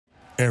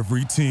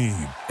Every team,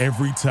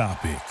 every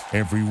topic,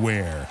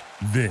 everywhere.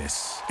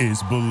 This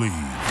is Believe.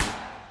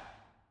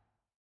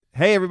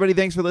 Hey, everybody.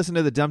 Thanks for listening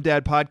to the Dumb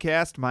Dad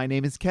Podcast. My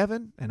name is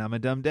Kevin, and I'm a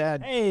dumb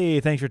dad. Hey,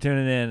 thanks for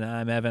tuning in.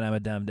 I'm Evan. I'm a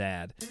dumb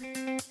dad.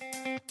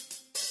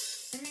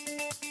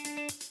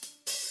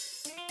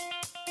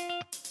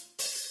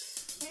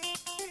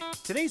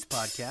 Today's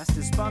podcast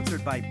is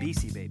sponsored by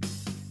BC Baby.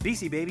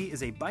 BC Baby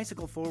is a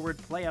bicycle-forward,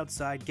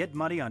 play-outside,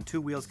 get-muddy on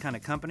two wheels kind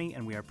of company,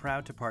 and we are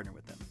proud to partner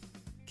with them.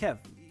 Kev,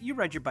 you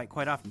ride your bike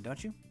quite often,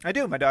 don't you? I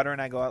do. My daughter and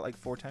I go out like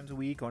 4 times a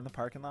week, go in the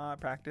parking lot,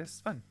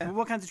 practice. Fun. Well,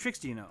 what kinds of tricks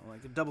do you know?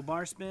 Like a double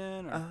bar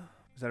spin? Or...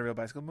 Is that a real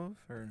bicycle move?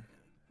 Or?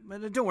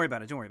 Don't worry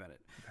about it. Don't worry about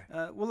it.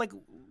 Okay. What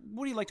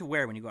do you like to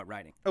wear when you go out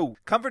riding? Oh,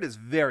 comfort is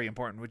very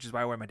important, which is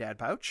why I wear my dad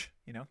pouch.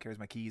 You know, carries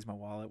my keys, my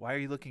wallet. Why are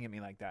you looking at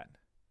me like that?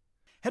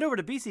 Head over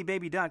to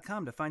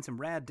bcbaby.com to find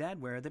some rad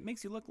dadwear that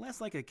makes you look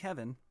less like a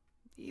Kevin,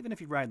 even if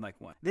you ride like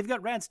one. They've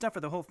got rad stuff for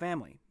the whole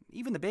family,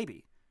 even the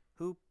baby,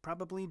 who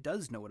probably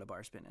does know what a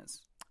bar spin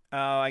is. Oh,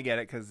 I get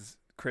it, because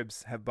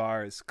cribs have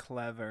bars.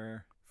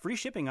 Clever. Free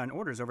shipping on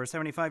orders over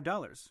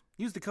 $75.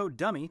 Use the code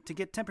DUMMY to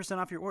get 10%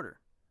 off your order.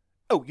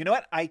 Oh, you know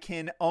what? I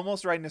can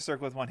almost ride in a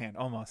circle with one hand.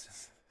 Almost.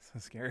 It's so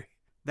scary.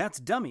 That's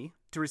DUMMY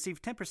to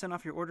receive 10%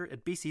 off your order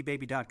at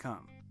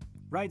bcbaby.com.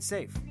 Ride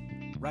safe.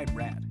 Ride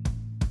rad.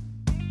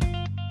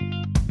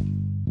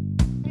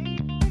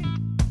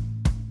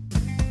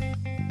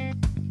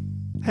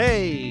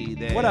 Hey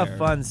there. What a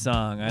fun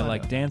song. I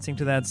like dancing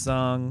to that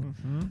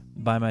song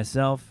by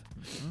myself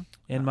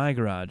in my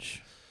garage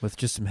with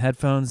just some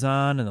headphones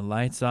on and the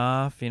lights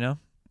off, you know?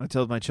 I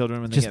told my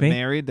children when they Just get me?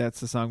 married, that's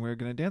the song we're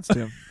going to dance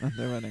to at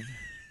their wedding.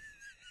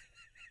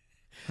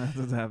 That's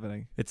what's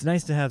happening. It's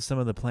nice to have some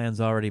of the plans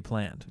already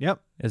planned.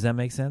 Yep. Does that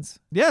make sense?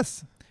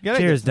 Yes.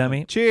 Cheers,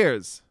 dummy.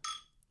 Cheers.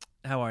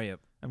 How are you?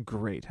 I'm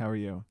great. How are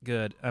you?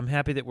 Good. I'm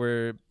happy that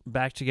we're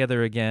back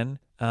together again,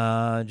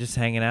 just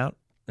hanging out,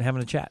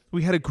 having a chat.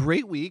 We had a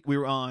great week. We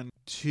were on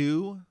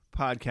 2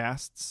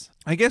 podcasts.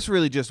 I guess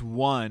really just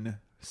one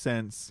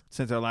since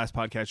our last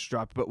podcast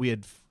dropped, but we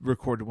had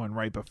recorded one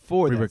right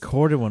before We this.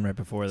 recorded one right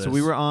before this. So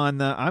we were on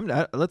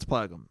the let's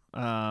plug them.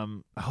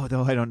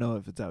 Though I don't know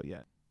if it's out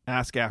yet.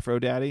 Ask Afro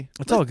Daddy.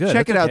 It's all good.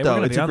 Check That's it out okay. We're though.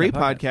 gonna It's be a on great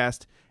that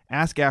podcast.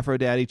 Ask Afro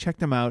Daddy. Check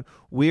them out.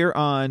 We're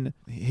on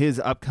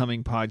his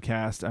upcoming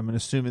podcast. I'm going to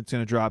assume it's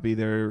going to drop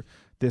either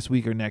this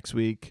week or next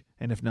week,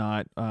 and if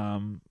not,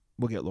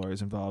 we'll get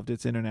lawyers involved.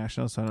 It's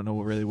international, so I don't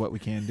know really what we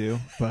can do,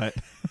 but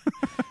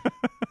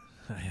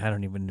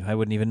I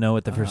wouldn't even know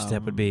what the first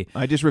step would be.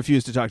 I just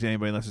refuse to talk to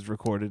anybody unless it's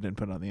recorded and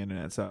put on the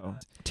internet. So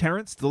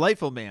Terrence,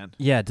 delightful man.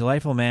 Yeah,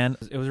 delightful man.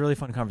 It was a really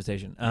fun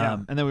conversation.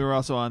 And then we were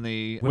also on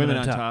the Women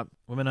on Top.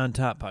 Women on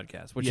Top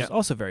podcast, which is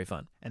also very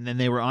fun. And then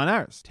they were on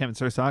ours, Tam and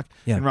Sursock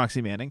Yeah. and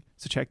Roxy Manning.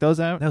 So check those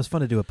out. That was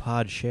fun to do a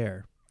pod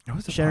share. That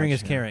was a Sharing pod is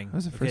share. caring. That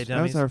was, Okay,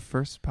 that was dummies? our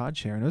first pod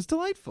share, and it was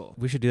delightful.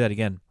 We should do that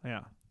again.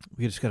 Yeah.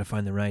 We just got to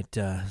find the right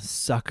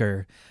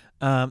sucker.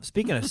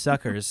 Speaking of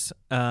suckers,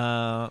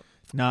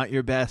 Not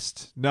your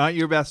best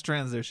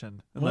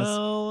transition. wait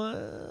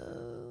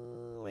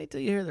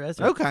till you hear the rest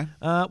of it. Okay.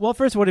 Well,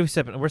 first, what are we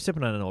sipping? We're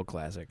sipping on an old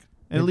classic.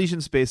 And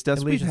Elysian Space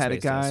Dust. We've Elysian had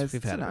it, Space Dust. guys.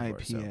 We've It's had an it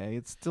before, IPA. so.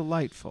 It's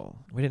delightful.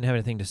 We didn't have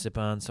anything to sip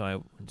on, so I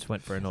just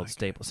went for an old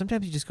staple.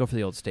 Sometimes you just go for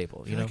the old staple,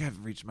 I you feel know? like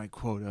I've reached my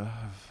quota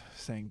of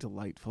saying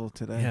delightful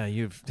today. Yeah,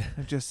 you've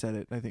I've just said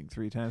it, I think,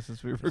 3 times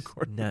since we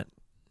recorded. not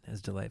as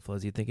delightful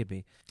as you'd think it'd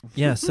be.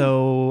 Yeah,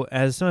 so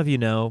as some of you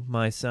know,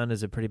 my son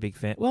is a pretty big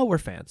fan. Well, we're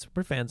fans.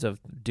 We're fans of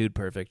Dude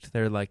Perfect.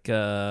 They're like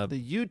The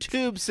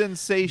YouTube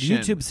sensation.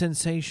 YouTube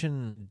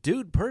sensation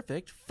Dude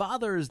Perfect.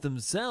 Fathers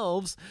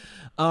themselves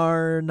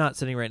are not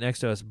sitting right next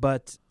to us,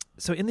 but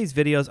so in these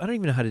videos, I don't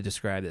even know how to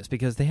describe this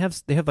because they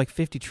have like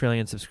 50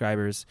 trillion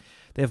subscribers.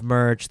 They have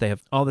merch. They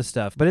have all this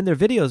stuff. But in their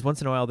videos,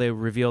 once in a while, they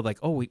reveal like,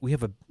 oh, we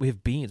have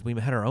beans. We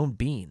had our own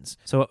beans.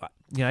 So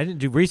I didn't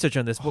do research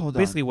on this. But Hold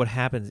basically, on. what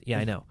happens? Yeah,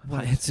 I know.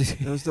 What? It's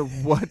Those the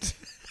what?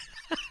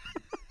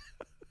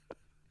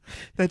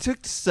 That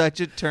took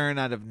such a turn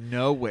out of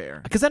nowhere.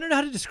 because I don't know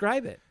how to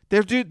describe it.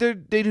 They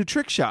do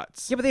trick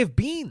shots. Yeah, but they have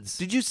beans.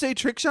 Did you say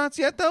trick shots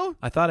yet, though?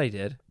 I thought I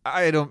did.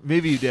 I don't.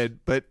 Maybe you did,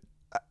 but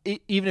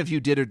even if you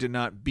did or did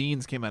not,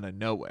 beans came out of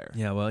nowhere.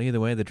 Yeah, well, either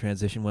way, the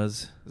transition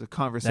was It was a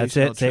conversational. That's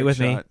it. Say it trick with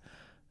me. shot.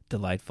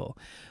 delightful.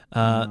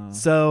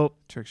 So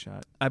Trick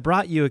shot. I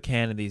brought you a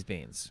can of these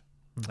beans.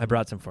 I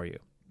brought some for you.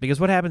 Because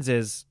what happens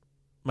is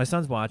my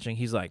son's watching.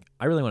 He's like,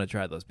 I really want to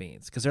try those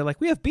beans. Because they're like,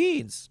 we have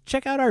beans.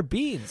 Check out our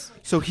beans.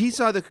 So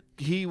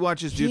he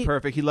watches Dude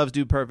Perfect. He loves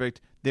Dude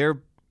Perfect. They're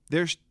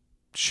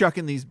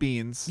shucking these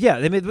beans. Yeah,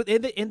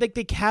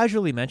 they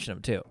casually mention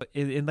them too.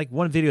 In like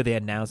one video, they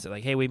announced it,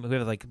 like, "Hey, we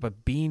have like a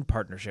bean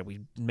partnership.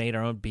 We made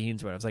our own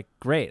beans." I was like,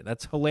 "Great,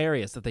 that's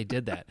hilarious that they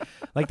did that."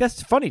 Like,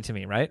 that's funny to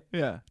me, right?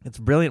 Yeah. It's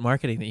brilliant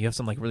marketing that you have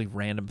some like really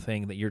random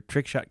thing that you're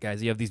trick shot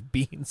guys. You have these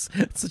beans.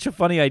 It's such a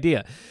funny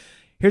idea.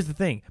 Here's the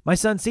thing: my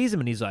son sees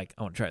them and he's like,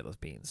 "I want to try those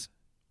beans."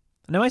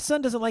 Now my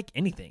son doesn't like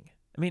anything.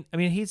 I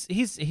mean,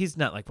 he's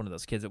not like one of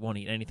those kids that won't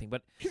eat anything,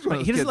 but He's one of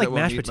those he doesn't kids like that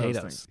won't mashed eat most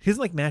potatoes. things. He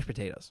doesn't like mashed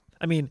potatoes.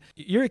 I mean,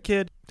 you're a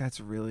kid That's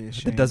really a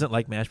shame. that doesn't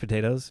like mashed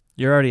potatoes.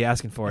 You're already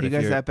asking for Are it. you if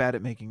guys you're... that bad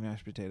at making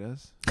mashed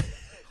potatoes?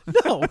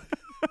 No.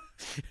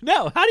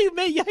 No, how do you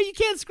make? You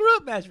can't screw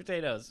up mashed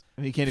potatoes.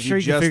 I mean, you can't. If Sure,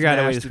 you can just figure out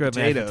a way mash to the screw up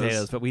mashed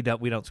potatoes, but we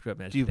don't screw up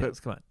mashed Do you potatoes.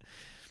 Come on,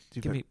 Do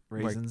you give put me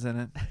raisins in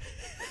it?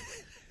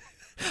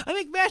 I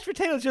make mashed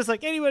potatoes just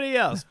like anybody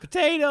else: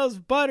 potatoes,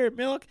 butter,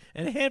 milk,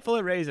 and a handful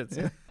of raisins.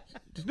 Yeah.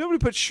 Did nobody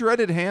put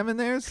shredded ham in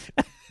theirs?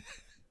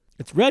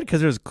 It's red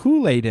because there's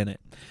Kool-Aid in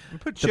it. We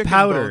put The chicken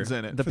powder bones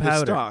in it the for powder.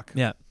 the stock.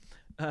 Yeah.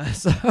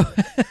 So,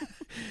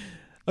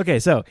 okay,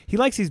 so he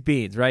likes these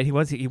beans, right? He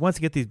wants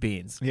to get these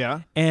beans,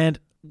 Yeah. and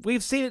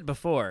we've seen it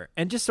before.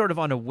 And just sort of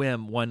on a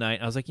whim, one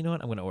night, I was like, you know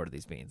what? I'm going to order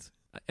these beans.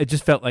 It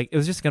just felt like it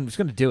was just going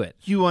to do it.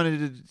 You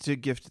wanted to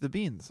gift the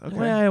beans.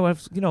 Okay. Well,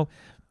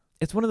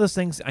 it's one of those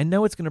things. I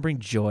know it's going to bring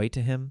joy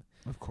to him,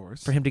 Of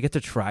course. for him to get to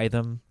try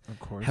them, Of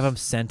course. have them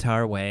sent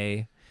our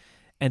way.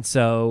 And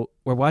so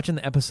we're watching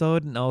the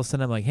episode, and all of a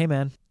sudden I'm like, hey,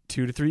 man,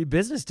 2 to 3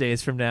 business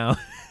days from now,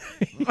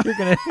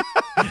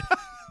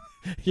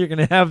 you're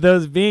gonna have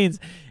those beans.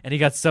 And he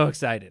got so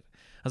excited.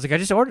 I was like, I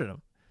just ordered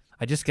them.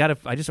 I just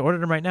ordered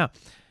them right now.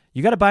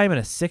 You got to buy them in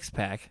a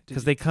 6-pack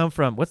because they come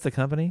from, what's the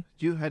company?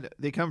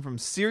 They come from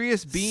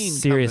Serious Bean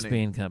Serious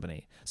Company. Bean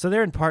Company. So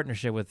they're in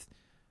partnership with.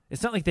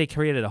 It's not like they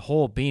created a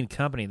whole bean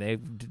company.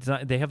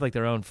 They have like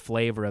their own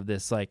flavor of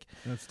this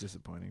That's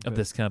disappointing. of but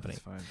this company.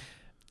 It's fine.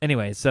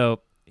 Anyway,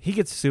 so he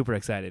gets super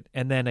excited,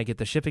 and then I get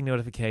the shipping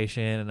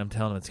notification, and I'm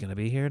telling him it's going to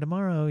be here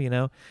tomorrow. You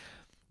know,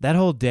 that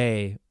whole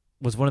day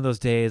was one of those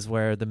days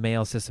where the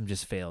mail system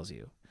just fails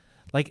you.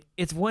 Like,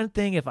 it's one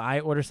thing if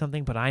I order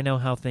something, but I know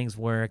how things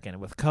work, and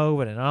with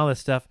COVID and all this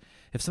stuff,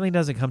 if something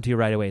doesn't come to you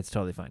right away, it's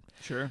totally fine.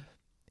 Sure.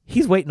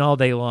 He's waiting all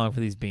day long for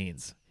these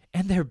beans,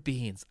 and they're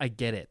beans. I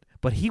get it,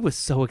 but he was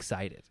so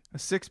excited. A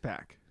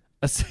 6-pack.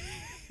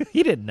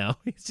 He didn't know.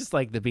 He's just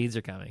like, the beans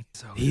are coming.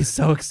 He's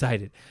so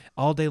excited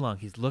all day long.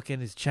 He's looking.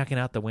 He's checking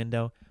out the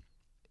window.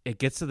 It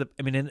gets to the.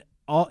 I mean,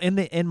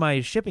 in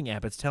my shipping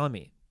app, it's telling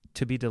me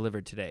to be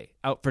delivered today.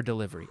 Out for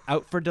delivery.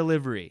 Out for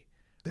delivery.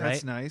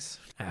 That's right? nice.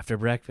 After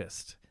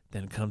breakfast,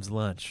 then comes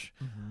lunch,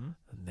 and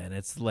then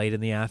it's late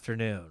in the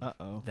afternoon.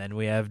 Uh-oh. Then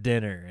we have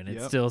dinner, and it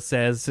Yep. still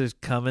says it's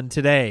coming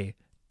today.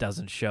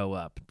 Doesn't show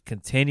up.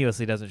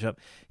 Continuously doesn't show up.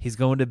 He's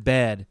going to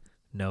bed.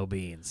 No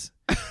beans.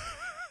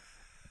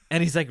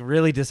 And he's like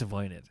really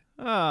disappointed.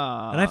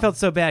 Ah. And I felt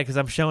so bad because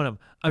I'm showing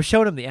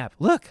him the app.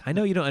 Look, I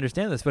know you don't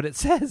understand this, but it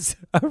says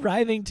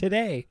arriving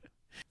today.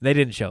 They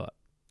didn't show up.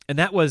 And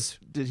that was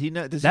Did he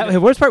know? the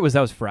worst part was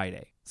that was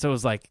Friday. So it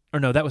was like,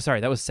 or no, that was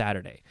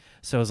Saturday.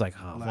 So it was like,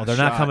 oh, well, Last they're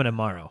not shot. coming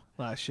tomorrow.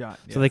 Last shot.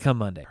 So they come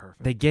Monday.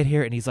 Perfect. They get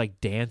here and he's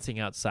like dancing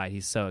outside.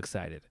 He's so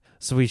excited.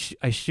 So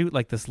I shoot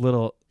like this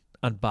little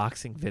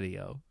unboxing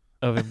video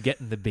of him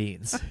getting the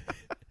beans.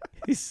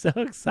 He's so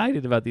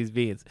excited about these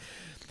beans.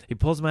 He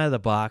pulls them out of the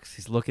box.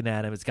 He's looking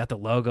at him. It's got the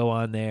logo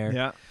on there.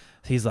 Yeah.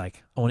 He's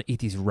like, I want to eat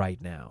these right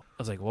now. I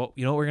was like, well,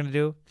 you know what we're going to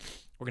do?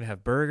 We're going to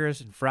have burgers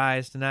and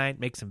fries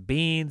tonight, make some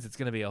beans. It's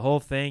going to be a whole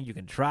thing. You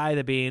can try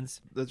the beans.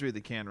 Let's read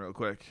the can real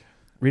quick.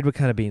 Read what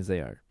kind of beans they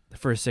are.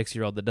 For a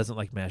 6-year-old that doesn't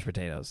like mashed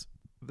potatoes.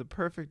 The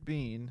perfect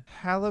bean.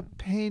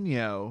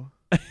 Jalapeno.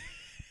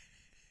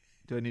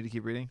 Do I need to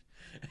keep reading?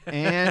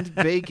 And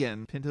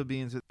bacon. Pinto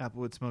beans with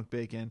applewood smoked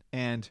bacon.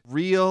 And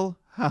real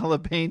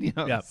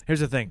jalapenos. Yeah. Here's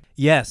the thing.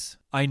 Yes,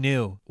 I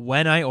knew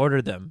when I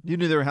ordered them, You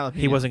knew they were jalapeno.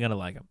 he wasn't going to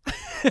like them.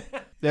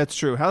 That's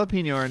true.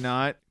 Jalapeno or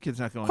not, kid's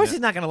not Of going course in,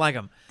 he's not going to like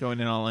them. going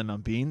in all in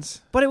on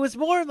beans. But it was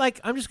more like,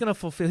 I'm just going to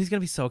fulfill. He's going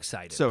to be so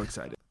excited. So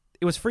excited.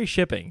 It was free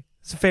shipping.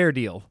 It's a fair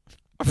deal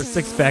for a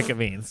 6-pack of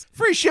beans.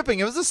 Free shipping.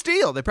 It was a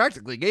steal. They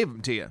practically gave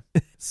them to you.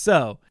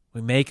 So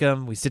we make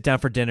them. We sit down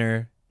for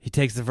dinner. He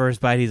takes the first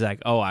bite. He's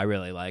like, oh, I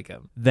really like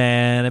them.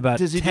 Then about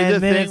Does he 10 do the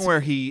minutes. thing where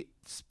he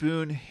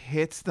spoon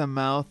hits the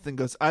mouth and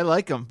goes, I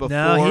like them, before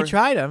No, he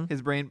tried them.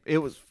 his brain, it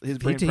was his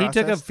brain He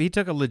processed?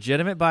 took a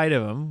legitimate bite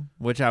of them,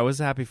 which I was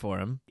happy for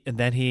him. And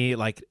then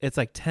it's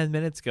like 10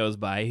 minutes goes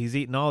by. He's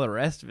eating all the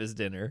rest of his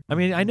dinner. I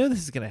mean, I knew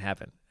this is gonna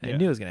happen. I Yeah.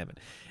 knew it was gonna happen.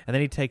 And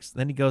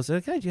then he goes,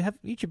 okay,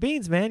 eat your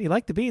beans, man. You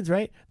like the beans,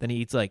 right? Then he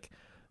eats like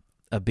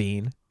a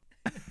bean.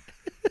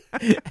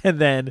 And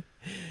then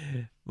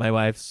my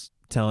wife's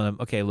telling him,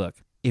 okay, look,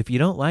 if you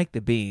don't like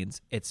the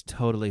beans, it's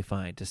totally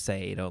fine to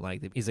say you don't like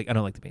the. He's like, I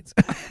don't like the beans.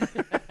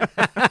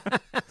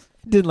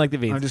 Didn't like the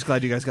beans. I'm just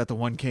glad you guys got the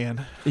one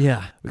can.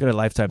 Yeah, we got a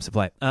lifetime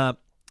supply.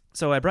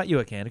 So I brought you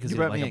a can because You you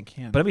brought didn't me like a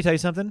can. them. But let me tell you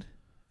something.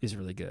 These are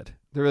really good.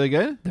 They're really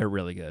good? They're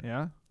really good.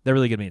 Yeah. They're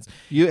really good beans.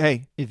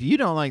 Hey, if you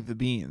don't like the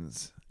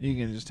beans, you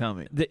can just tell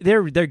me.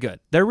 They're good.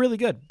 They're really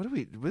good.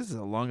 This is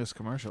the longest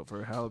commercial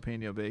for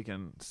jalapeno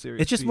bacon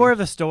series. It's just more of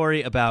a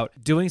story about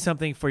doing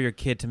something for your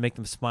kid to make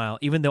them smile,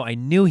 even though I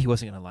knew he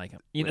wasn't going to like them.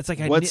 You know, it's like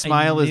what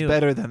smile is knew.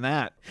 better than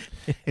that?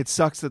 It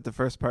sucks that the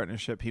first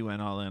partnership he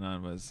went all in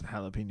on was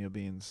jalapeno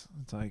beans.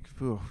 It's like,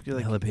 ooh, you're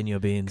like Jalapeno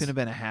beans. could have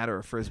been a hat or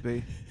a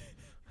frisbee.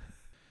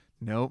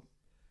 Nope.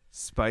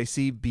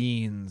 Spicy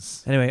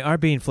beans. Anyway, our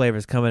bean flavor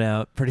is coming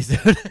out pretty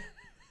soon.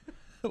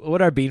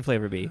 What our bean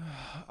flavor be?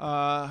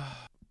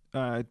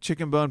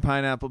 Chicken bone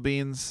pineapple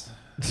beans.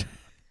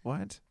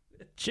 What?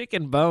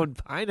 Chicken bone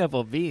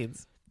pineapple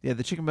beans. Yeah,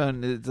 the chicken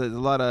bone. There's a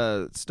lot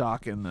of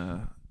stock in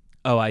the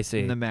Oh, I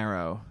see.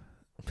 marrow.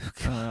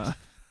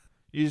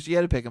 You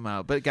had to pick them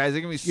out, but guys,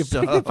 they're gonna be You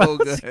so pick the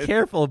bones. good.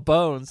 Careful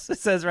bones. It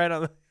says right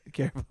on the.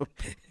 Careful,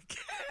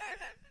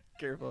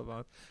 careful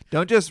about.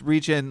 Don't just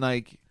reach in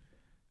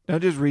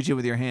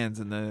with your hands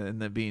in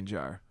the bean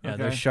jar. Yeah,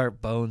 okay? there's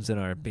sharp bones in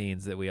our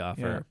beans that we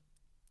offer. Yeah.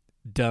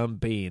 Dumb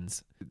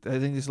beans. I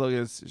think the slogan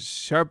is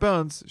sharp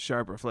bones,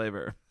 sharper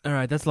flavor. All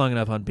right, that's long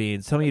enough on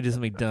beans. Tell me you do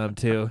something dumb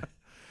too.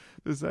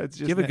 Besides,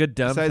 Do you have a good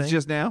dumb besides thing?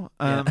 just now.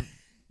 Yeah.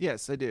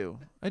 Yes, I do.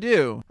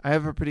 I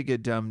have a pretty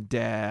good dumb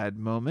dad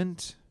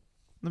moment.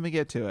 Let me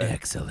get to it.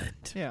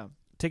 Excellent. Yeah.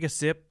 Take a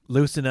sip,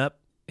 loosen up,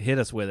 hit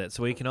us with it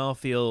so we can all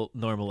feel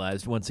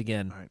normalized once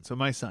again. All right. So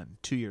my son,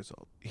 2 years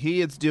old,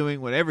 he is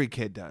doing what every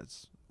kid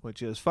does,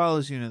 which is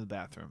follows you into the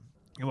bathroom.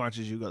 He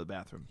watches you go to the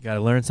bathroom. Got to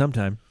learn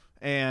sometime.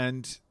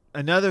 And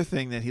another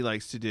thing that he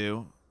likes to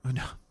do. Oh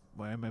no,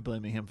 why am I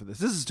blaming him for this?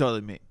 This is totally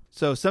me.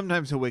 So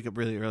sometimes he'll wake up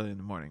really early in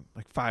the morning,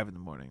 like 5 in the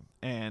morning,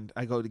 and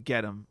I go to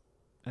get him,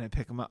 and I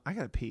pick him up. I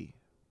gotta pee,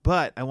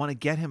 but I want to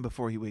get him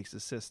before he wakes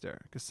his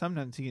sister, because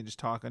sometimes he can just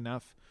talk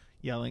enough,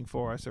 yelling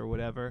for us or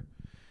whatever.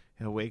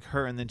 He'll wake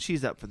her, and then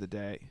she's up for the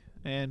day.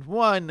 And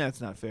 1,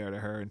 that's not fair to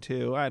her, and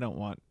 2, I don't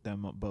want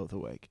them both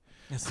awake.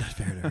 That's not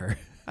fair to her.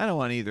 I don't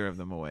want either of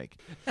them awake.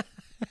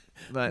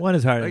 But 1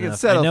 is hard I can enough. I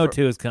settle know for-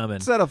 2 is coming.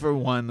 settle for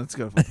 1. Let's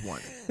go with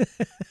 1.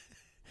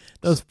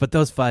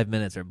 Those 5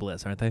 minutes are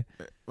bliss, aren't they?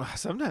 Well,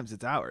 sometimes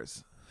it's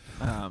hours.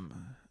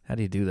 How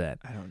do you do that?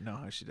 I don't know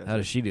how she does. How it.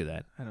 does she do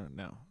that? I don't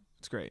know.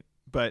 It's great.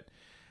 But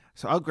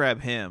so I'll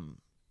grab him,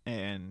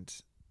 and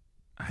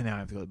I now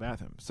have to go to the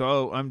bathroom.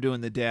 So I'm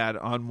doing the dad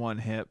on one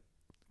hip,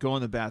 go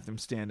in the bathroom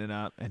standing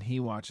up, and he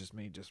watches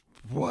me just,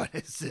 what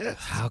is this?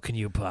 How can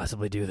you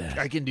possibly do that?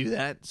 I can do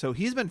that. So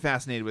he's been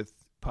fascinated with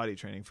potty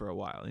training for a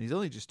while, and he's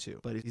only just 2,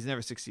 but he's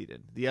never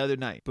succeeded. The other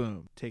night,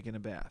 boom, taking a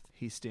bath.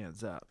 He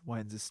stands up,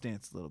 widens his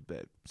stance a little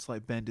bit,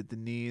 slight bend at the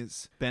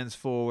knees, bends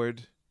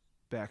forward,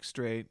 back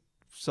straight,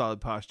 solid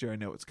posture. I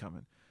know what's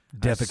coming.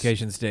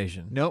 Defecation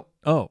station. Nope.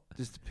 Oh,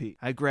 Just to pee.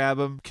 I grab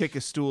him, kick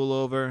a stool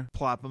over,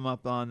 plop him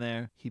up on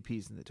there. He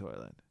pees in the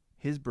toilet.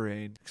 His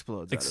brain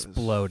explodes.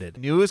 exploded.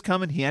 Knew it was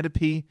coming. He had to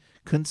pee.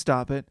 Couldn't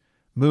stop it.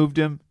 Moved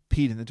him.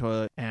 Peed in the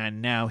toilet.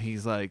 And now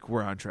he's like,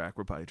 we're on track.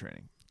 We're potty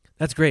training.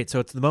 That's great. So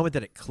it's the moment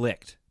that it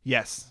clicked.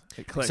 Yes.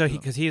 It clicked. So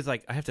because he's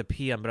like, I have to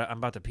pee. I'm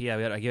about to pee.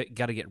 I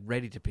got to get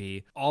ready to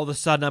pee. All of a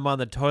sudden, I'm on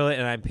the toilet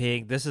and I'm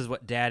peeing. This is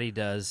what Daddy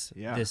does.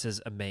 Yeah. This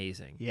is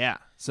amazing. Yeah.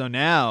 So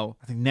now,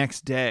 I think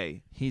next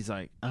day, he's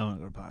like, I want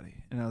to go to potty.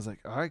 And I was like,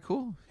 all right,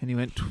 cool. And he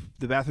went to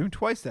the bathroom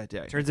twice that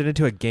day. Turns it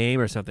into a game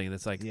or something.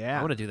 That's like, Yeah.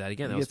 I want to do that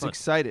again. That He was gets fun.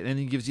 excited. And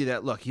he gives you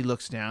that look. He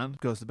looks down,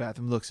 goes to the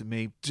bathroom, looks at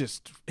me,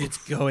 just It's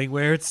going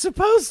where it's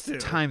supposed to.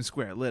 Times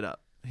Square lit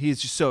up. He's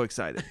just so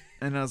excited.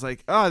 And I was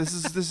like, oh,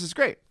 this is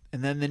great.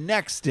 And then the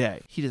next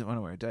day, he doesn't want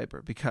to wear a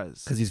diaper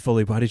because Because he's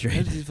fully potty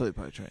trained. he's fully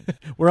potty trained.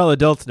 We're all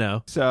adults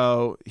now.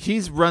 So he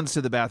runs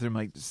to the bathroom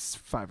like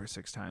 5 or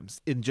 6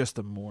 times in just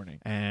the morning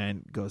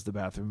and goes to the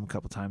bathroom a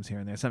couple times here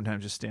and there.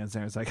 Sometimes just stands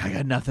there and is like, I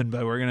got nothing,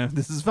 but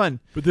this is fun.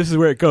 But this is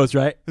where it goes,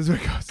 right? This is where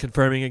it goes.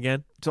 Confirming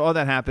again. So all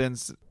that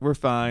happens. We're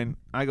fine.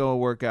 I go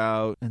work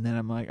out. And then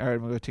I'm like, all right, I'm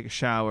going to go take a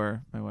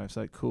shower. My wife's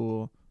like,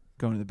 cool.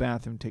 Go into the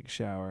bathroom, take a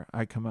shower.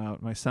 I come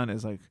out. My son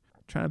is like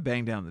trying to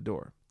bang down the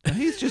door. Now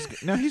he's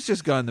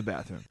just gone in the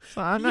bathroom.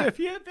 So I'm not. If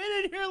you've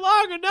been in here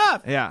long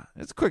enough. Yeah,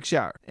 it's a quick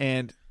shower.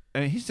 And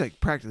he's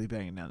like practically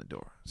banging down the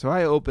door. So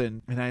I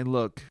open and I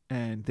look,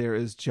 and there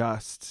is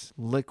just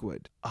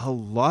liquid, a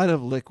lot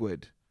of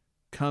liquid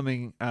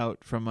coming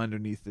out from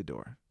underneath the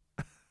door.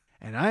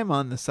 And I'm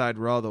on the side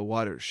where all the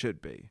water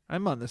should be.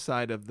 I'm on the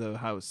side of the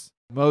house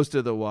most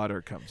of the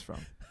water comes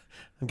from.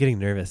 I'm getting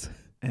nervous.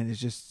 And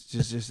it's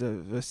just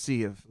a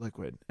sea of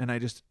liquid. And I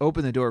just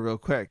open the door real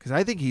quick because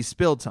I think he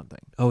spilled something.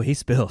 Oh, he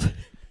spilled.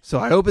 So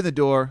I open the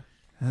door,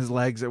 and his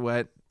legs are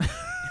wet.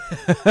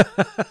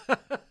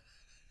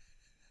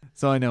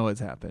 So I know what's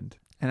happened.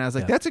 And I was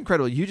like, Yeah. that's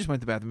incredible. You just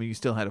went to the bathroom and you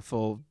still had a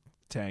full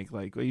tank.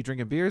 Like, are you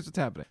drinking beers? What's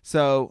happening?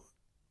 So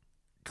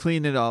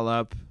clean it all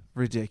up.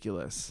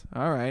 Ridiculous.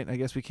 All right. I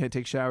guess we can't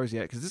take showers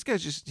yet because this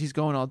guy's he's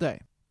going all day.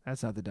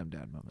 That's not the dumb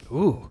dad moment.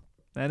 Ooh,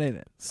 That ain't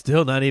it.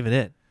 still not even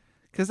it.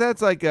 Because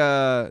that's like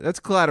that's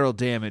collateral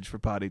damage for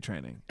potty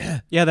training.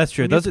 Yeah, that's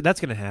true. When you- That's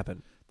going to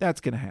happen.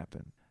 That's going to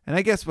happen. And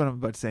I guess what I'm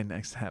about to say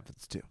next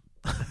happens too.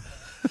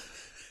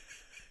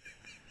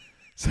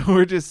 So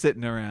we're just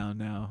sitting around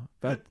now.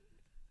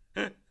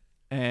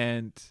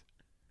 And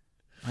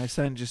my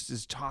son just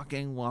is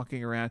talking,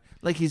 walking around.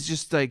 Like he's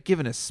just like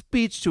giving a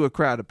speech to a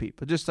crowd of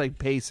people. Just like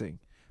pacing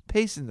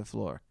the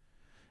floor.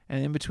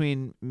 And in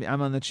between,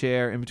 I'm on the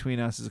chair. In between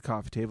us is a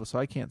coffee table, so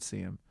I can't see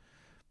him.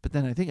 But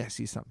then I think I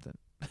see something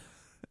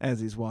as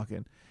he's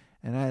walking.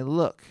 And I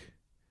look,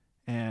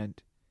 and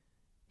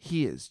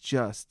he is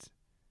just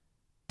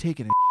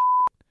taking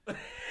a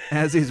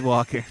as he's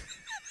walking.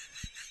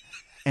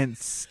 and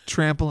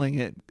trampling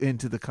it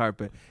into the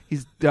carpet.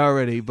 He's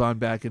already gone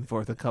back and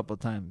forth a couple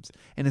times,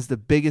 and it's the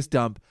biggest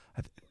dump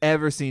I've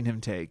ever seen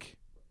him take.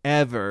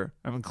 Ever.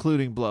 I'm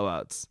including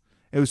blowouts.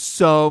 It was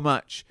so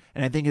much,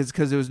 and I think it's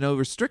because there was no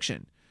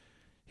restriction.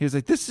 He was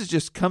like, this is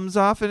just comes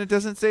off and it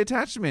doesn't stay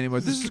attached to me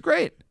anymore. This is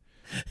great.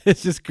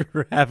 It's just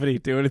gravity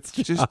doing its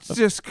job.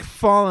 Just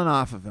falling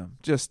off of him.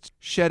 Just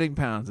shedding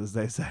pounds, as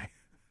they say.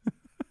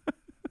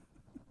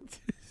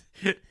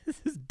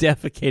 This is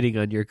defecating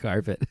on your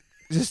carpet.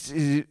 Just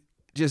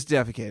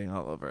defecating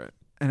all over it.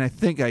 And I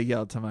think I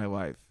yelled to my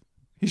wife,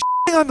 he's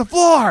shitting on the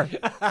floor.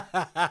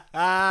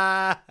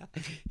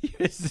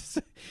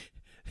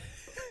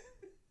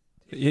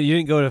 You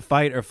didn't go to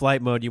fight or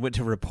flight mode. You went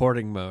to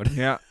reporting mode.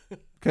 Yeah.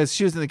 Because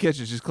she was in the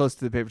kitchen. She's close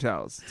to the paper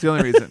towels. It's the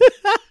only reason.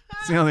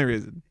 It's the only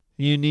reason.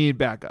 You need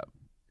backup.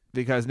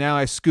 Because now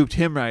I scooped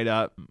him right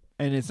up.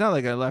 And it's not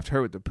like I left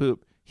her with the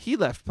poop. He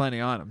left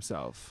plenty on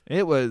himself.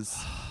 It was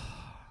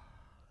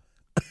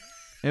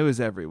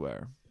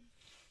everywhere.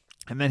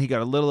 And then he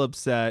got a little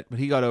upset, but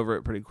he got over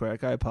it pretty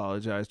quick. I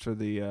apologized for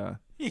the...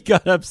 He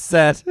got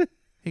upset.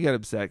 He got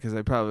upset because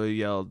I probably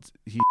yelled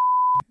he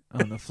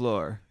on the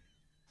floor.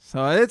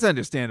 So it's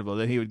understandable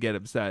that he would get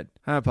upset.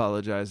 I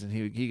apologized, and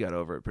he got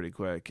over it pretty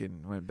quick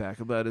and went back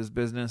about his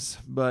business.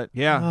 But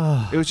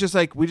yeah, it was just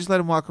like we just let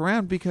him walk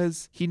around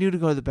because he knew to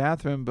go to the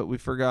bathroom, but we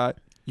forgot.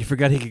 You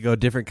forgot he could go a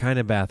different kind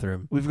of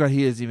bathroom. We forgot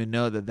he doesn't even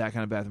know that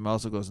kind of bathroom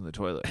also goes in the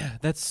toilet.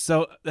 That's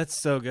so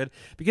good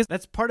because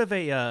that's part of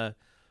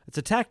it's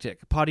a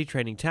tactic, potty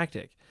training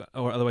tactic,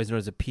 or otherwise known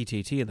as a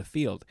PTT in the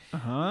field.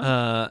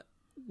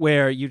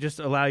 Where you just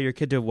allow your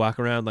kid to walk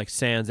around like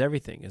sans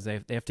everything. As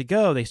they have to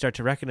go, they start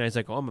to recognize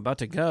like, oh, I'm about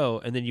to go,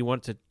 and then you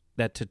want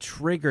that to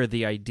trigger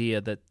the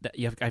idea that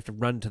I have to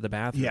run to the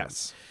bathroom.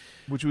 Yes,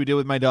 which we did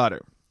with my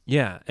daughter.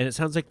 Yeah, and it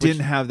sounds like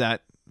didn't have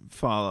that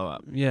follow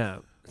up. Yeah,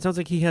 it sounds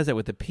like he has that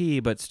with the pee,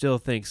 but still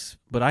thinks,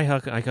 but I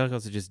can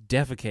also just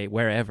defecate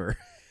wherever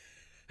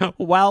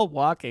while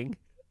walking.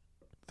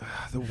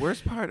 The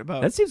worst part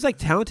about that seems like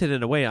talented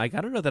in a way. Like I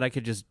don't know that I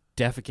could just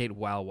defecate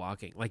while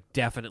walking. Like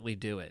definitely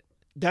do it.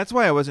 That's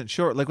why I wasn't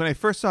sure. Like when I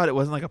first saw it, it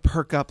wasn't like a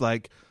perk up.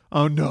 Like,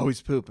 oh no,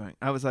 he's pooping.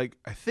 I was like,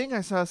 I think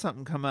I saw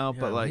something come out,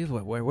 but like,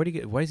 where do you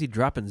get? Why is he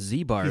dropping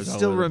Z bars? He's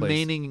still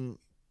remaining.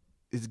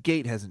 His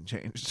gait hasn't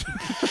changed.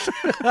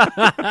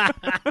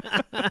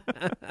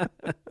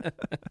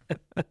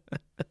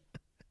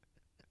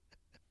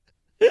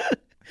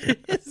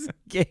 His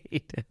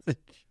gait hasn't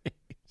changed.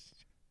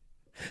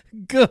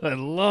 Good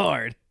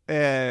Lord.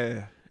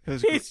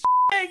 He's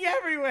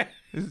everywhere.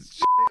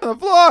 He's on the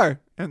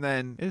floor. And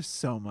then it's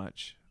so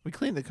much. We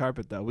cleaned the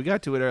carpet, though. We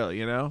got to it early,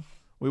 you know?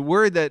 We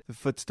worried that the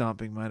foot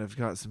stomping might have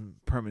got some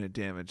permanent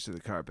damage to the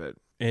carpet.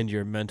 And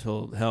your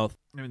mental health.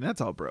 I mean, that's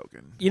all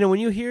broken. You know, when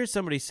you hear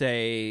somebody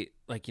say,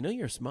 like, you know,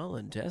 your small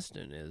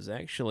intestine is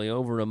actually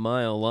over a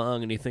mile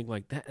long, and you think,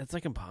 like, that's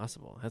like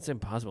impossible. That's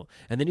impossible.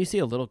 And then you see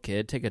a little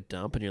kid take a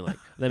dump, and you're like,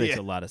 that makes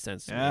a lot of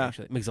sense to me,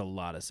 actually. It makes a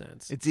lot of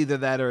sense. It's either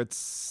that or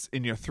it's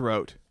in your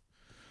throat.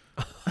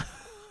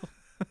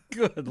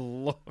 Good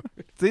Lord.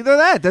 It's either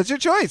that. That's your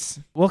choice.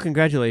 Well,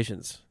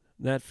 congratulations.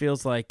 That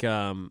feels like...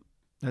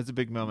 that's a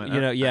big moment.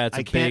 You know, yeah, it's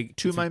I a can't, big...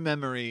 to my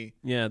memory...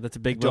 Yeah, that's a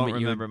big moment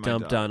you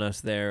dumped on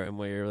us there, and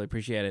we really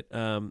appreciate it.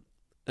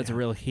 That's a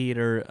real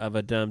heater of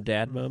a dumb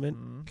dad moment.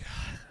 Mm-hmm.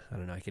 God, I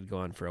don't know. I could go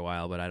on for a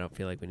while, but I don't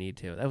feel like we need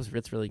to.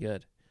 It's really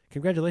good.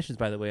 Congratulations,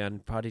 by the way, on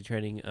potty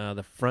training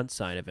the front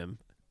side of him.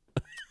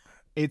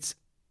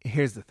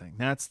 Here's the thing.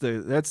 That's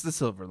the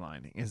silver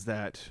lining, is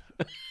that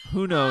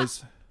who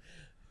knows...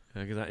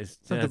 It's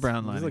not the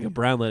brown lining. There's like a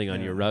brown lining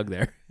on your rug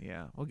there.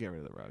 Yeah, we'll get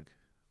rid of the rug.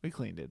 We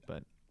cleaned it,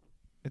 but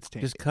it's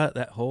tainted. Just cut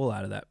that hole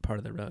out of that part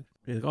of the rug.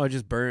 You're like, oh, it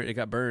just burned. It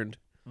got burned.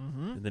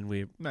 Mm-hmm. And then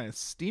we... Nice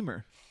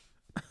steamer.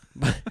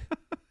 Oh,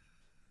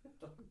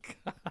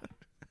 God.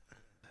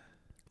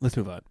 Let's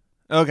move on.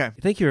 Okay.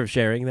 Thank you for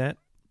sharing that.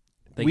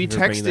 We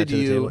texted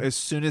you as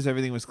soon as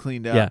everything was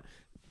cleaned up. Yeah.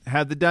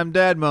 Had the dumb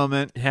dad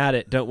moment. Had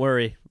it. Don't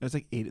worry. It was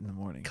like 8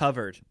 a.m.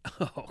 Covered.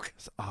 Oh,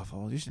 it's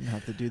awful. You shouldn't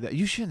have to do that.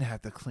 You shouldn't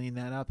have to clean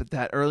that up at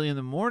that early in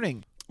the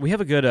morning. We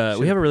have a good.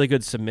 We have a really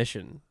good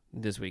submission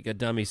this week. A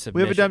dummy submission.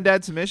 We have a dumb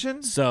dad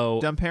submission. So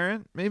dumb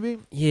parent, maybe.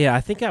 Yeah,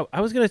 I think I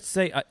was gonna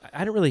say I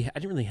didn't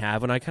really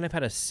have one. I kind of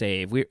had a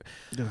save.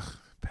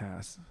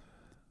 Pass.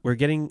 We're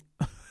getting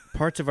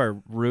parts of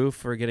our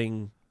roof are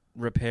getting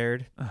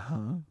repaired.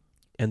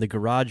 And the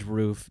garage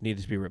roof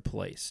needed to be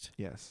replaced.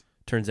 Yes.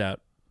 Turns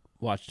out.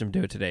 Watched him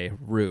do it today.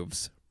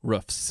 Roofs.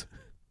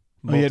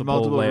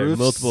 Multiple layers, roofs?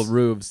 multiple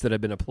roofs that have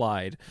been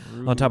applied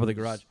on top of the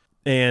garage.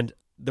 And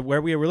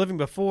where we were living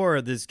before,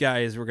 these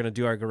guys were going to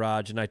do our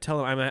garage, and I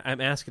tell him,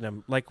 I'm asking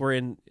him, like we're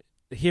in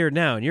here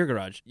now in your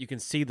garage, you can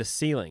see the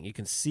ceiling, you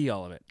can see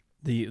all of it,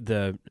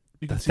 the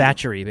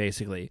thatchery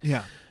basically,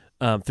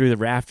 through the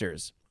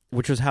rafters,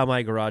 which was how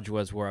my garage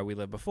was where we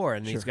lived before.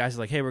 And these guys are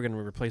like, hey, we're going to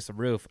replace the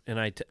roof, and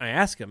I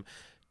ask him,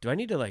 do I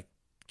need to like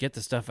get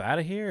the stuff out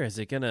of here? Is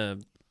it gonna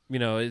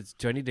do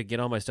I need to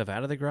get all my stuff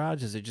out of the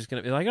garage? Is it just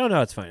going to be like, oh,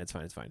 no, it's fine.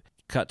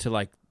 Cut to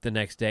like the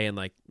next day and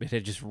like it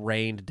had just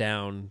rained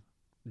down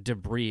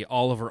debris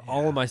all over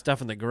all of my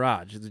stuff in the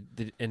garage.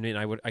 I mean,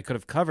 I could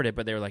have covered it,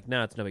 but they were like,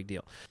 no, it's no big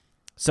deal.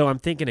 So I'm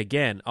thinking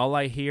again, all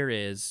I hear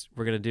is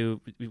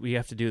we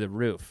have to do the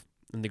roof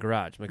in the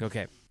garage. I'm like,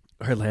 okay.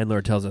 Our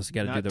landlord tells us we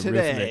got to do the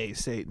roof. Not today,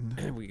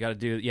 Satan. We got to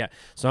do, yeah.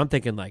 So I'm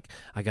thinking, like,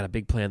 I got a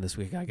big plan this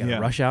week. I got to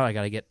rush out. I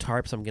got to get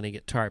tarps. I'm going to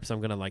get tarps. I'm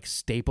going to, like,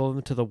 staple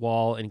them to the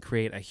wall and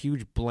create a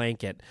huge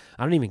blanket.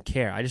 I don't even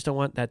care. I just don't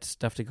want that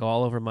stuff to go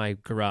all over my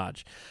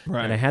garage.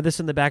 Right. And I had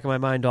this in the back of my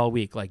mind all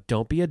week. Like,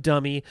 don't be a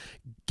dummy.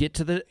 Get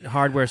to the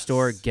hardware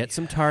store. Get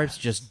some tarps.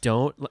 Just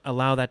don't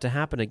allow that to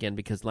happen again,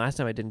 because last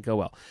time it didn't go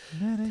well.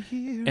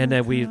 And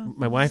then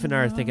my wife and I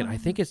are thinking, I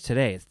think it's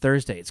today. It's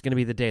Thursday. It's going to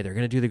be the day. They're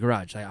going to do the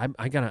garage.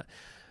 I got to...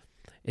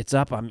 It's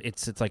up.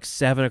 It's like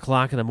 7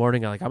 o'clock in the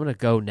morning. I'm going to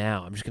go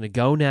now. I'm just going to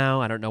go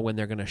now. I don't know when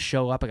they're going to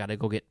show up. I got to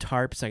go get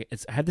tarps. I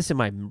had this in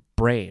my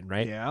brain,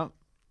 right? Yeah.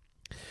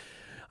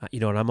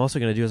 What I'm also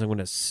going to do is I'm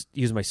going to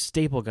use my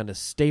staple gun to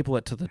staple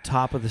it to the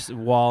top of this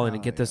wall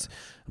and get this.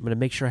 I'm going to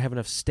make sure I have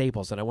enough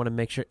staples, and I want to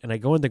make sure. And I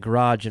go in the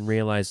garage and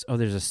realize,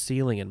 there's a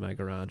ceiling in my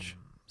garage,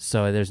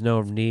 so there's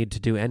no need to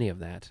do any of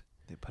that.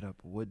 They put up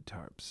wood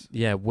tarps.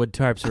 Yeah, wood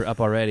tarps are up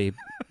already,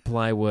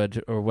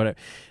 plywood or whatever.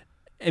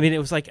 I mean, it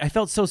was like I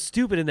felt so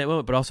stupid in that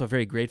moment, but also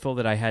very grateful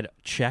that I had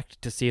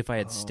checked to see if I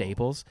had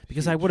staples,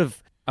 because I would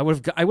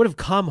have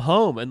come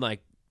home and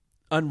like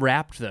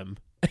unwrapped them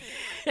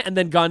and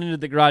then gone into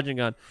the garage and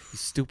gone, "You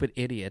stupid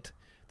idiot!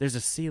 There's a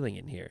ceiling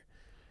in here."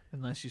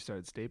 Unless you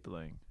started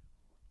stapling,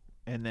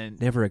 and then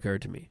Never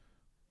occurred to me.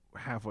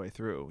 halfway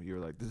through, you were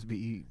like, "This would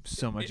be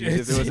so much easier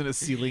if there wasn't a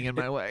ceiling in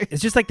my way."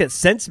 It's just like that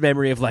sense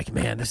memory of like,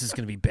 man, this is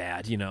going to be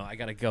bad. I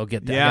got to go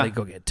get that. Yeah. I got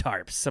to go get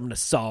tarps. I'm going to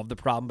solve the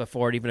problem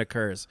before it even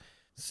occurs.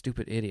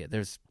 Stupid idiot.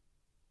 There's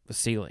a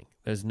ceiling.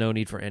 There's no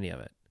need for any of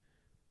it.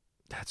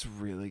 That's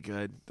really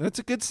good. That's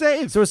a good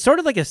save. So it's sort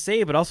of like a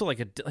save, but also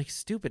like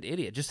stupid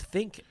idiot. Just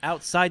think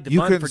outside the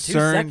bun for 2 seconds. You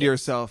concerned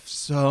yourself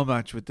so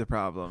much with the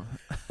problem.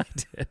 I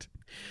did.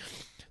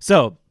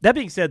 So that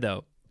being said,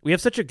 though, we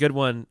have such a good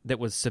one that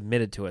was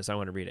submitted to us. I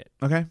want to read it.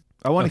 Okay.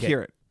 I want to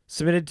hear it.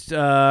 Submitted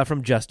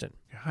from Justin.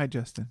 Hi,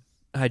 Justin.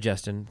 Hi,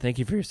 Justin. Thank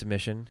you for your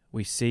submission.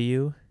 We see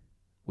you.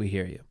 We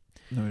hear you.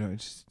 No, we're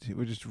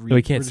just No,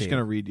 we can't we're see just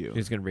going to read you. We're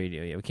just going to read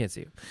you. Yeah, we can't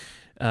see you.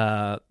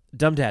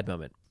 Dumb dad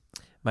moment.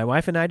 My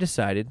wife and I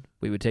decided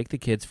we would take the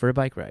kids for a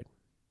bike ride.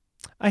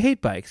 I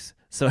hate bikes,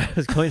 so I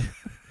was going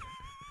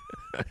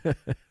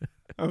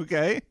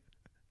Okay.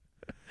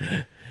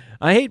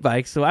 I hate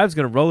bikes, so I was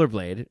going to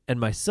rollerblade, and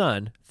my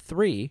son,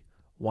 3,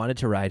 wanted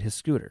to ride his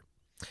scooter.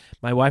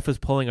 My wife was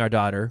pulling our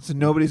daughter. So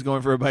nobody's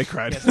going for a bike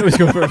ride. Yes, nobody's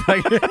going for a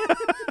bike ride.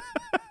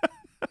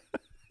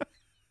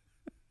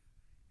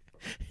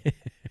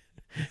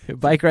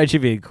 Bike ride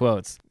should be in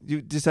quotes.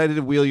 You decided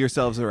to wheel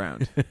yourselves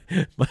around.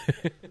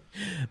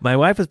 My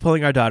wife was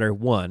pulling our daughter,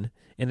 1,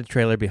 in a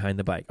trailer behind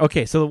the bike.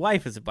 Okay, so the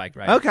wife is a bike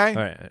rider. Okay.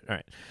 All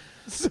right.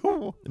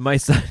 So My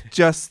son...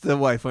 just the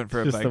wife went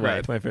for a Just bike the ride.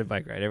 wife went for a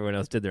bike ride. Everyone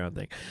else did their own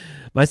thing.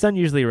 My son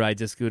usually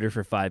rides a scooter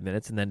for 5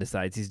 minutes and then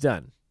decides he's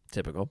done.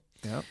 Typical.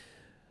 Yep.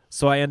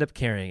 So I end up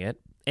carrying it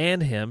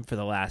and him for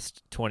the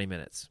last 20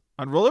 minutes.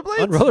 On rollerblades?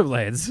 On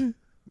rollerblades.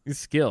 He's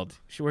skilled. You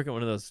should work at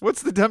one of those.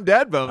 What's the dumb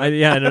dad moment?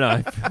 I don't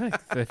know.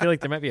 I feel like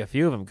there might be a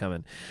few of them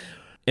coming.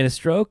 In a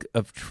stroke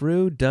of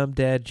true dumb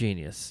dad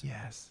genius,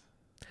 Yes.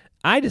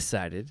 I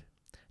decided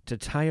to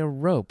tie a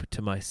rope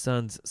to my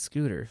son's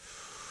scooter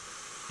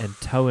and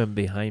tow him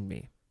behind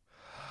me.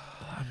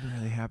 I'm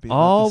really happy about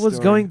All this was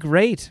story. going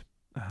great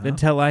Uh-huh.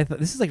 until I thought,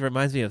 this is like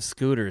reminds me of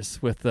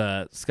Scooters with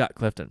Scott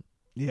Clifton.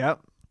 Yep.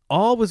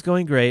 All was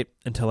going great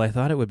until I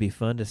thought it would be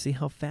fun to see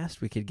how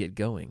fast we could get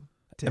going.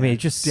 I mean,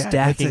 just Dad,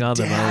 stacking that's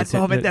a on the dad moments.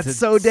 moment. It's That's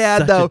so dad,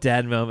 such though. a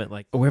dad moment.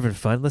 Like, we're having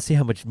fun. Let's see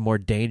how much more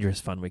dangerous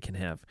fun we can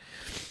have.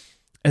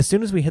 As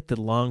soon as we hit the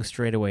long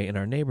straightaway in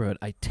our neighborhood,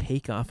 I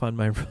take off on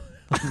my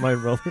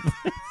rollerblades.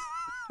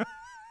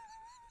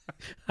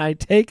 I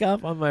take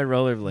off on my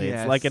rollerblades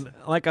Yes.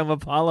 like I'm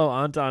Apollo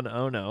Anton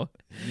Ono.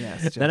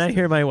 Yes. Then I Justin.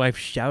 hear my wife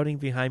shouting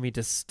behind me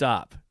to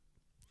stop.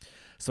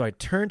 So I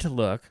turn to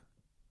look,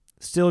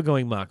 still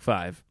going Mach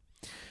 5,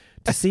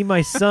 to see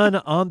my son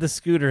on the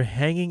scooter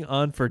hanging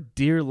on for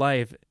dear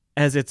life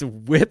as it's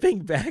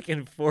whipping back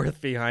and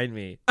forth behind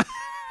me.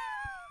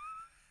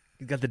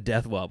 He's got the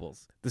death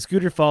wobbles. The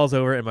scooter falls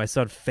over and my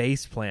son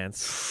face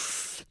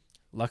plants.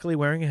 Luckily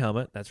wearing a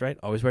helmet. That's right.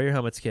 Always wear your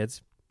helmets,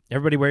 kids.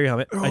 Everybody wear your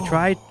helmet.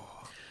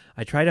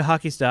 I tried a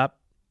hockey stop,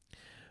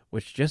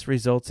 which just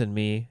results in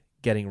me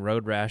getting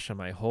road rash on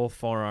my whole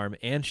forearm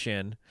and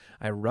shin.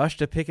 I rush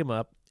to pick him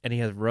up, and he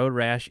has road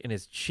rash in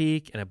his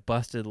cheek and a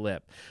busted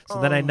lip.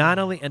 So then I not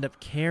only end up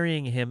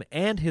carrying him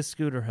and his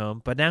scooter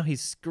home, but now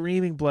he's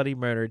screaming bloody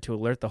murder to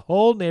alert the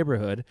whole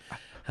neighborhood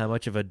how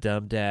much of a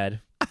dumb dad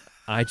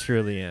I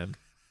truly am.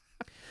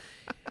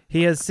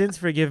 He has since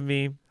forgiven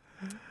me,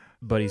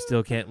 but he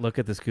still can't look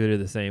at the scooter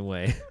the same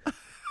way.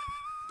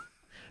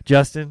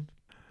 Justin,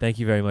 thank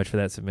you very much for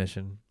that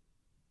submission.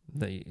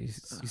 You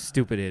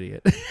stupid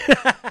idiot.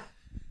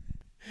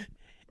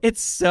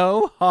 It's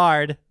so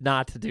hard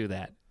not to do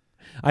that.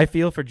 I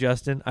feel for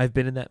Justin. I've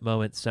been in that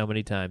moment so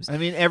many times. I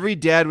mean, every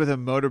dad with a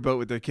motorboat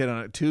with their kid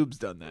on a tube's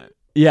done that.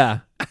 Yeah,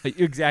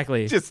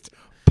 exactly. Just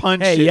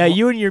punch hey, it. yeah,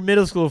 you and your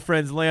middle school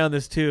friends lay on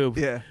this tube.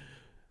 Yeah.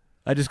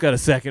 I just got a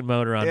second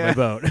motor on my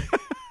boat.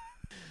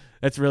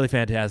 That's really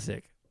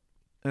fantastic.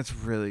 That's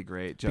really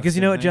great, Justin. Because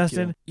you know what, Thank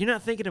Justin? You're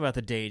not thinking about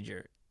the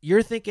danger.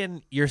 You're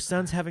thinking your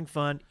son's having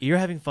fun. You're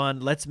having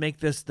fun. Let's make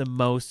this the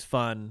most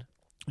fun.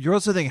 You're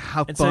also thinking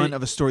how And fun so-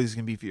 of a story this is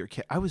going to be for your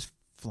kid. I was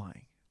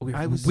flying.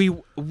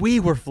 We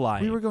were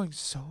flying. We were going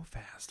so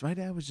fast. My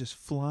dad was just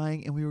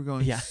flying, and we were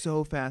going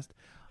so fast.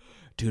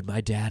 Dude,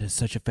 my dad is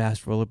such a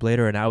fast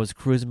rollerblader, and I was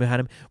cruising behind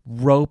him,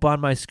 rope on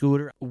my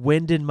scooter,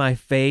 wind in my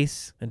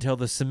face until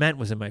the cement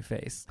was in my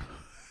face.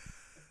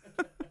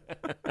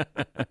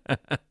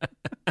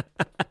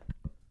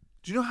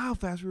 Do you know how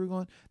fast we were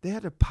going? They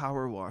had to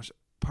power wash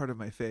part of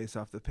my face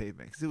off the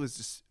pavement because it was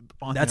just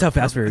on That's there how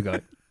fast we were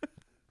going.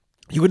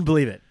 You wouldn't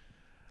believe it.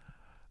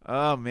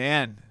 Oh,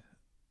 man.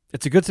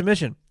 It's a good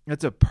submission.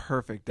 That's a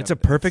perfect It's a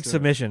perfect story.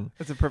 submission.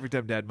 That's a perfect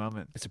dumb dad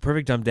moment. It's a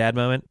perfect dumb dad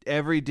moment.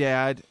 Every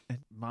dad, and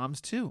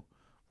moms too,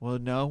 will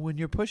know when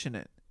you're pushing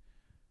it.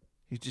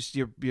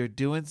 You're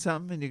doing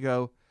something and you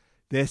go,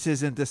 this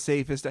isn't the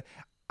safest.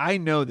 I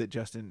know that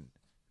Justin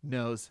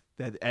knows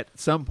that at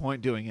some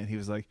point doing it, he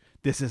was like,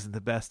 this isn't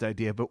the best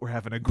idea, but we're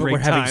having a But great we're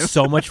time. having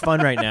so much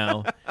fun right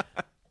now.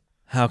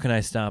 How can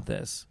I stop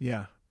this?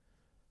 Yeah.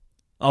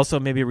 Also,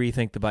 maybe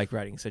rethink the bike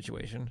riding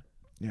situation.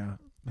 Yeah.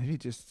 Maybe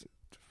just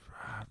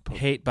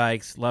Hate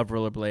bikes, love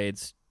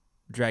rollerblades,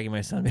 dragging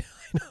my son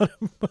behind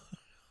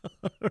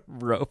on a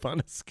rope on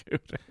a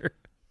scooter.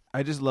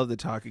 I just love the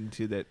talking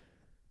to that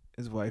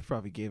his wife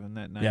probably gave him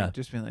that night. Yeah.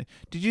 Just being like,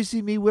 did you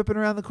see me whipping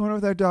around the corner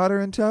with our daughter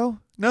in tow?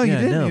 No, Yeah, you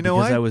didn't. no, You know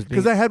because why? I was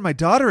Because being- I had my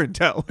daughter in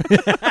tow.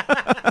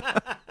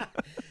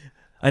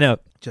 I know.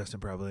 Justin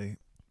probably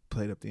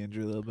played up the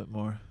injury a little bit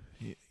more.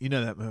 You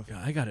know that move.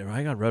 I got it.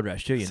 I got road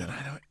rash too. You Listen,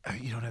 know.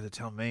 you don't have to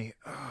tell me.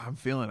 Oh, I'm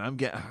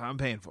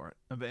paying for it.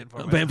 I'm paying for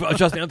it. I'm paying for,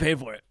 trust me, I'm paying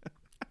for it.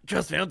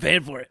 Trust me, I'm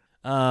paying for it.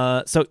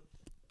 So,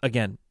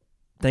 again,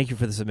 thank you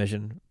for the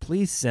submission.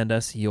 Please send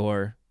us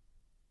your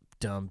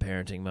dumb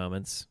parenting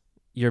moments.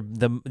 You're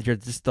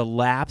just the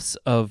lapse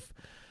of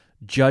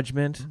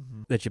judgment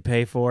that you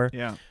pay for.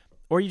 Yeah.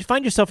 Or you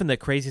find yourself in that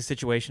crazy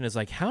situation is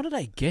like, how did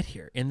I get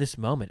here in this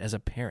moment as a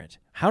parent?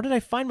 How did I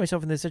find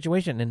myself in this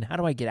situation and how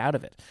do I get out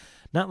of it?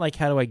 Not like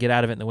how do I get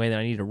out of it in the way that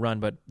I need to run,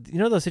 but you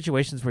know those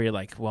situations where you're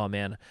like, well,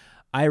 man,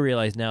 I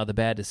realize now the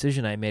bad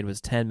decision I made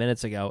was 10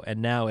 minutes ago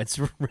and now it's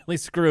really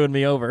screwing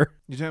me over.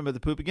 You talking about the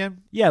poop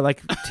again? Yeah,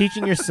 like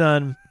teaching your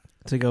son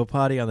to go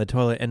potty on the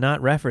toilet and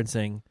not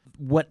referencing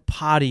what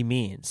potty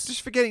means.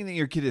 Just forgetting that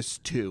your kid is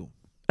 2.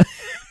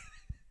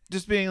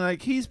 Just being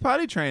like, he's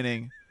potty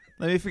training.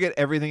 Let me forget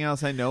everything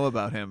else I know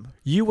about him.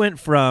 You went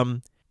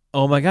from,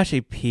 oh my gosh,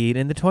 he peed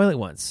in the toilet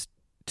once,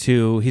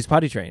 to he's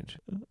potty trained.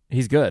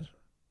 He's good.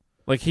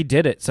 Like, he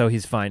did it, so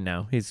he's fine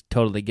now. He's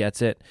totally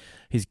gets it.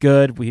 He's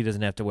good. He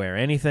doesn't have to wear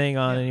anything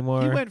on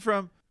anymore. He went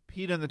from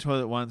peed on the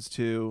toilet once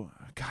to,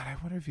 God, I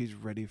wonder if he's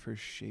ready for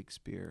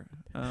Shakespeare.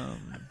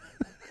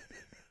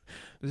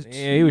 Is it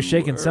Yeah, he was too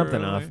shaking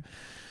something off. early?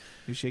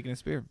 He was shaking a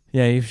spear.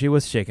 Yeah, she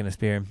was shaking a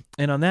spear.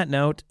 And on that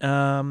note,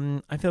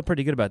 I feel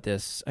pretty good about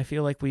this. I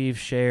feel like we've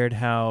shared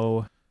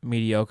how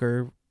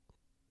mediocre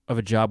of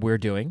a job we're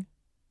doing.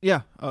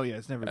 Yeah. Oh, yeah.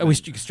 It's never been. We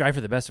strive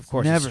for the best, of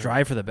course. Never.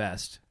 Strive for the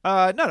best.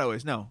 Not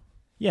always, no.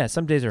 Yeah,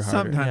 some days are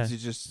harder. Sometimes yeah.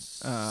 you just...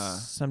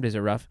 some days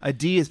are rough. a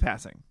D is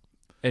passing.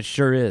 It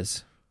sure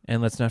is. And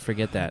let's not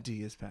forget that.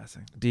 D is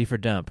passing. D for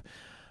dump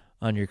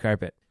on your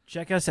carpet.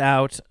 Check us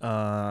out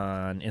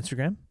on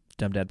Instagram,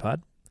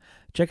 DumbDadPod.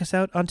 Check us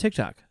out on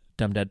TikTok,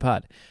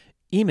 DumbDadPod.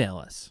 Email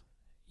us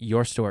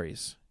your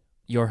stories,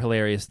 your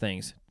hilarious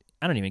things.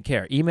 I don't even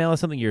care. Email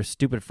us something your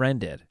stupid friend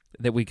did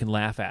that we can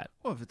laugh at.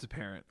 Well, if it's a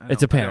parent.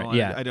 It's a parent,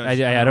 yeah. I don't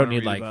wanna need,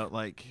 read like- about,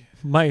 like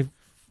My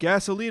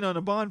gasoline on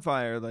a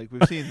bonfire. Like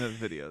we've seen the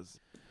videos.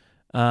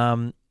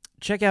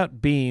 check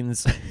out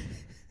Beans.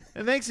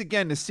 And thanks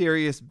again to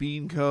Serious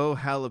Bean Co.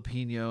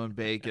 Jalapeno and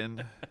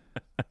bacon.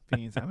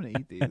 Beans. I'm gonna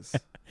eat these.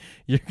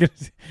 You're gonna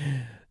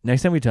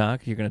next time we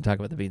talk, you're gonna talk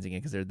about the beans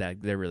again because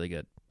they're really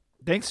good.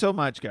 Thanks so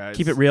much, guys.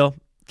 Keep it real.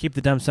 Keep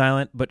the dumb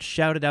silent, but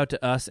shout it out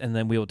to us, and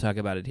then we will talk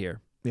about it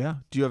here. Yeah.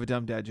 Do you have a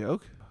dumb dad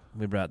joke?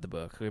 We brought the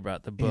book. We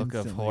brought the book of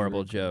Instantly horrible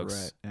regret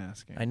jokes.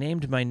 Asking. I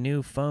named my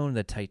new phone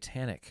the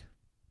Titanic.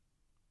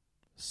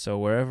 So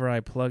wherever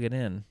I plug it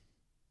in,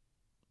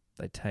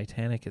 the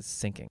Titanic is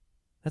sinking.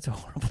 That's a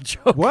horrible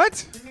joke. What?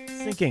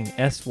 Sinking.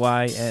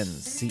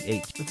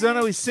 SYNCH. It's not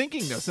always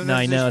sinking though. Sometimes No,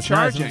 I know. it's It's not.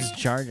 charging. It's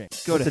charging.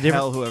 Go What's to the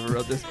hell, whoever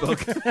wrote this book.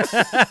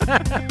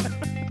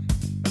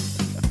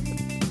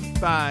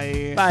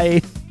 Bye.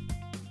 Bye.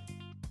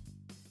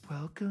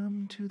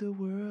 Welcome to the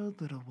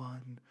world, little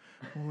one.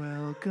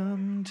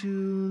 Welcome to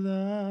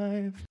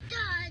life.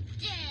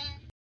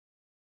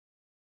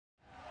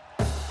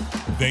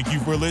 Thank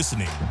you for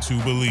listening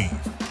to Believe.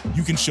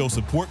 You can show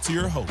support to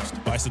your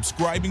host by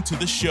subscribing to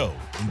the show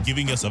and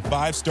giving us a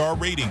 5-star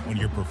rating on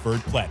your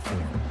preferred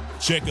platform.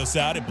 Check us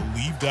out at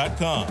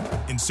Believe.com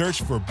and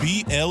search for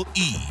BLEAV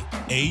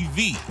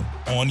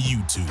on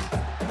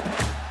YouTube.